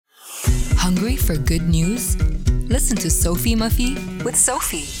Hungry for good news? Listen to Sophie Muffy with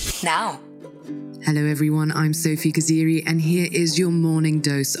Sophie now. Hello everyone, I'm Sophie Kaziri and here is your morning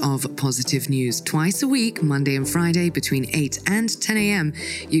dose of positive news. Twice a week, Monday and Friday between 8 and 10 a.m.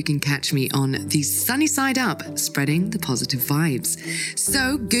 You can catch me on the sunny side up, spreading the positive vibes.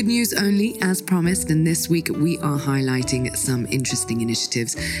 So, good news only as promised, and this week we are highlighting some interesting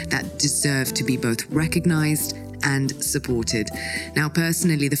initiatives that deserve to be both recognized and supported. Now,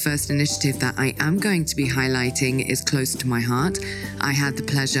 personally, the first initiative that I am going to be highlighting is close to my heart. I had the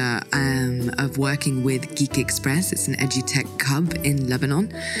pleasure of working with Geek Express. It's an edutech hub in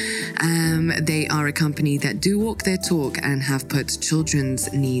Lebanon. They are a company that do walk their talk and have put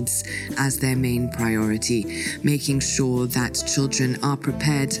children's needs as their main priority, making sure that children are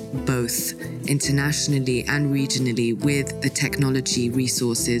prepared both internationally and regionally with the technology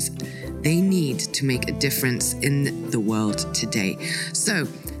resources they need to make a difference in the world today. So,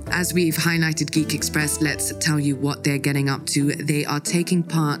 as we've highlighted Geek Express, let's tell you what they're getting up to. They are taking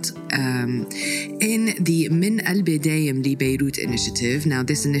part in the Min Al-Bidayim Li Beirut initiative. Now,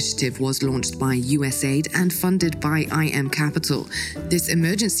 this initiative was launched by USAID and funded by IM Capital. This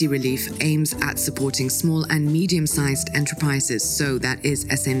emergency relief aims at supporting small and medium-sized enterprises, so that is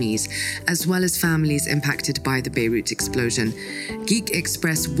SMEs, as well as families impacted by the Beirut explosion. Geek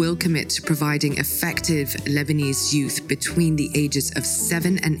Express will commit to providing effective Lebanese youth between the ages of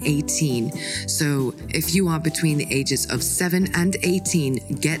 7 and 18. So if you are between the ages of 7 and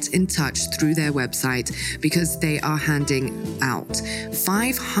 18, get in touch through their website because they are handing out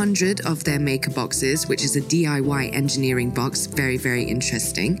 500 of their maker boxes, which is a DIY engineering box. Very, very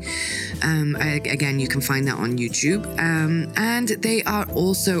interesting. Again, you can find that on YouTube. And they are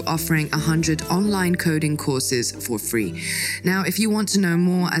also offering 100 online coding courses for free. Now, if you want to know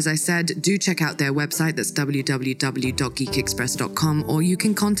more, as I said, do check out their website. That's www.geekexpress.com, or you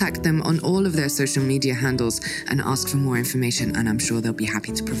can contact them on all of their social media handles and ask for more information, and I'm sure they'll be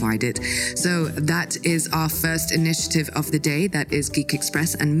happy to provide it. So that is our first initiative of the day, that is Geek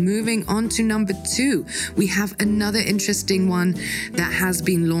Express. And moving on to number 2, we have another interesting one that has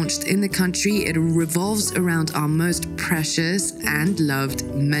been launched in the country. It revolves around our most precious and loved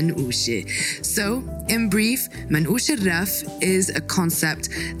manouche. So, in brief, manouche al-raf is a concept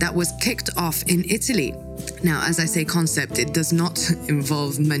that was kicked off in Italy. Now, as I say concept, it does not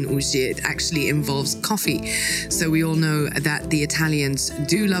involve manouche, it actually involves coffee. So we all know that the Italians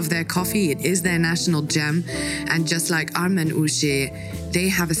do love their coffee, it is their national gem, and just like our manouche, they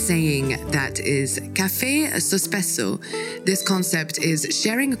have a saying that is café sospeso. This concept is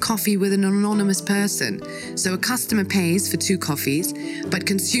sharing a coffee with an anonymous person. So a customer pays for 2 coffees, but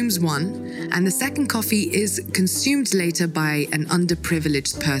consumes one, and the second coffee is consumed later by an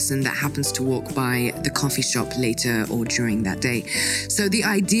underprivileged person that happens to walk by the coffee shop later or during that day. So the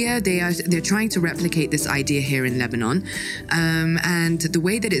idea, they're trying to replicate this idea here in Lebanon, and the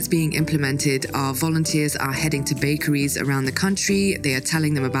way that it's being implemented, our volunteers are heading to bakeries around the country. They are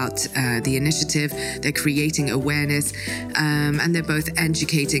telling them about the initiative, they're creating awareness, and they're both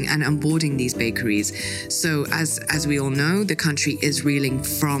educating and onboarding these bakeries. So as we all know, the country is reeling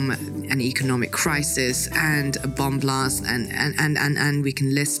from an economic crisis and a bomb blast, and we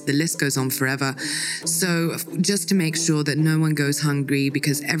can the list goes on forever. So just to make sure that no one goes hungry,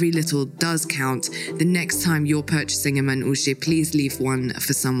 because every little does count, the next time you're purchasing a manouche, please leave one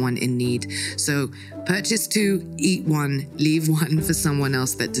for someone in need. So purchase 2, eat 1, leave 1 for someone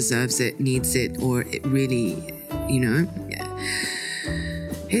else that deserves it, needs it, or it really,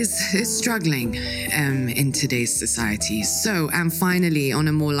 is struggling in today's society. So, and finally, on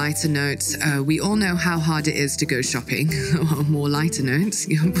a more lighter note, we all know how hard it is to go shopping. On more lighter notes,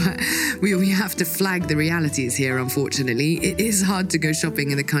 but we have to flag the realities here, unfortunately. It is hard to go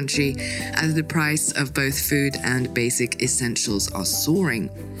shopping in the country as the price of both food and basic essentials are soaring.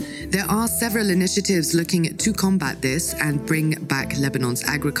 There are several initiatives looking to combat this and bring back Lebanon's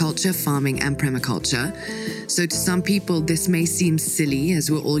agriculture, farming and permaculture. So to some people, this may seem silly as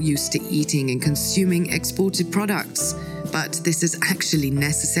we're all used to eating and consuming exported products. But this is actually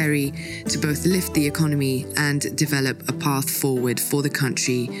necessary to both lift the economy and develop a path forward for the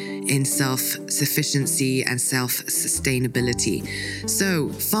country in self-sufficiency and self-sustainability. So,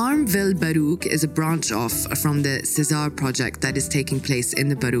 Farmville Barouk is a branch off from the Cesar project that is taking place in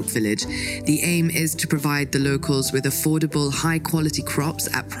the Barouk village. The aim is to provide the locals with affordable, high-quality crops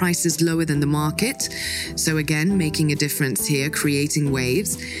at prices lower than the market. So again, making a difference here, creating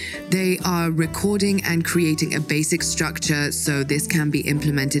waves. They are recording and creating a basic structure structure, so this can be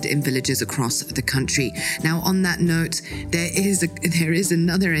implemented in villages across the country. Now, on that note, there is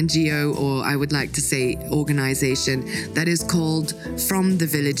another NGO, or I would like to say organization, that is called From the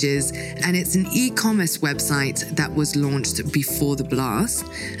Villages, and it's an e-commerce website that was launched before the blast,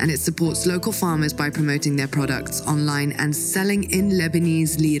 and it supports local farmers by promoting their products online and selling in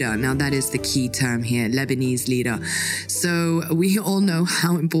Lebanese lira. Now, that is the key term here, Lebanese lira. So we all know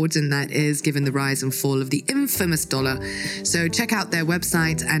how important that is given the rise and fall of the infamous dollar. So check out their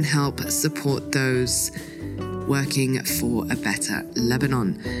website and help support those working for a better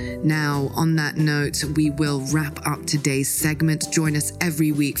Lebanon. Now, on that note, we will wrap up today's segment. Join us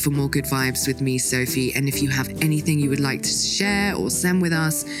every week for more good vibes with me, Sophie. And if you have anything you would like to share or send with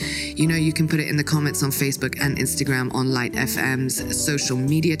us, you can put it in the comments on Facebook and Instagram on Light FM's social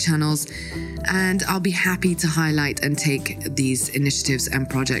media channels. And I'll be happy to highlight and take these initiatives and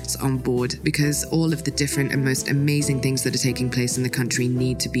projects on board, because all of the different and most amazing things that are taking place in the country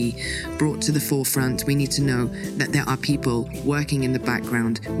need to be brought to the forefront. We need to know that there are people working in the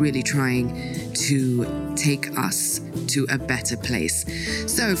background, really trying to take us to a better place.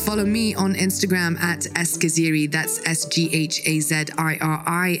 So follow me on Instagram at Ghaziri, that's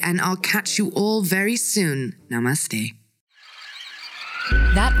SGHAZIRI, and I'll catch you all very soon. Namaste.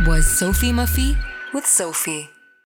 That was Sophie Muffy with Sophie.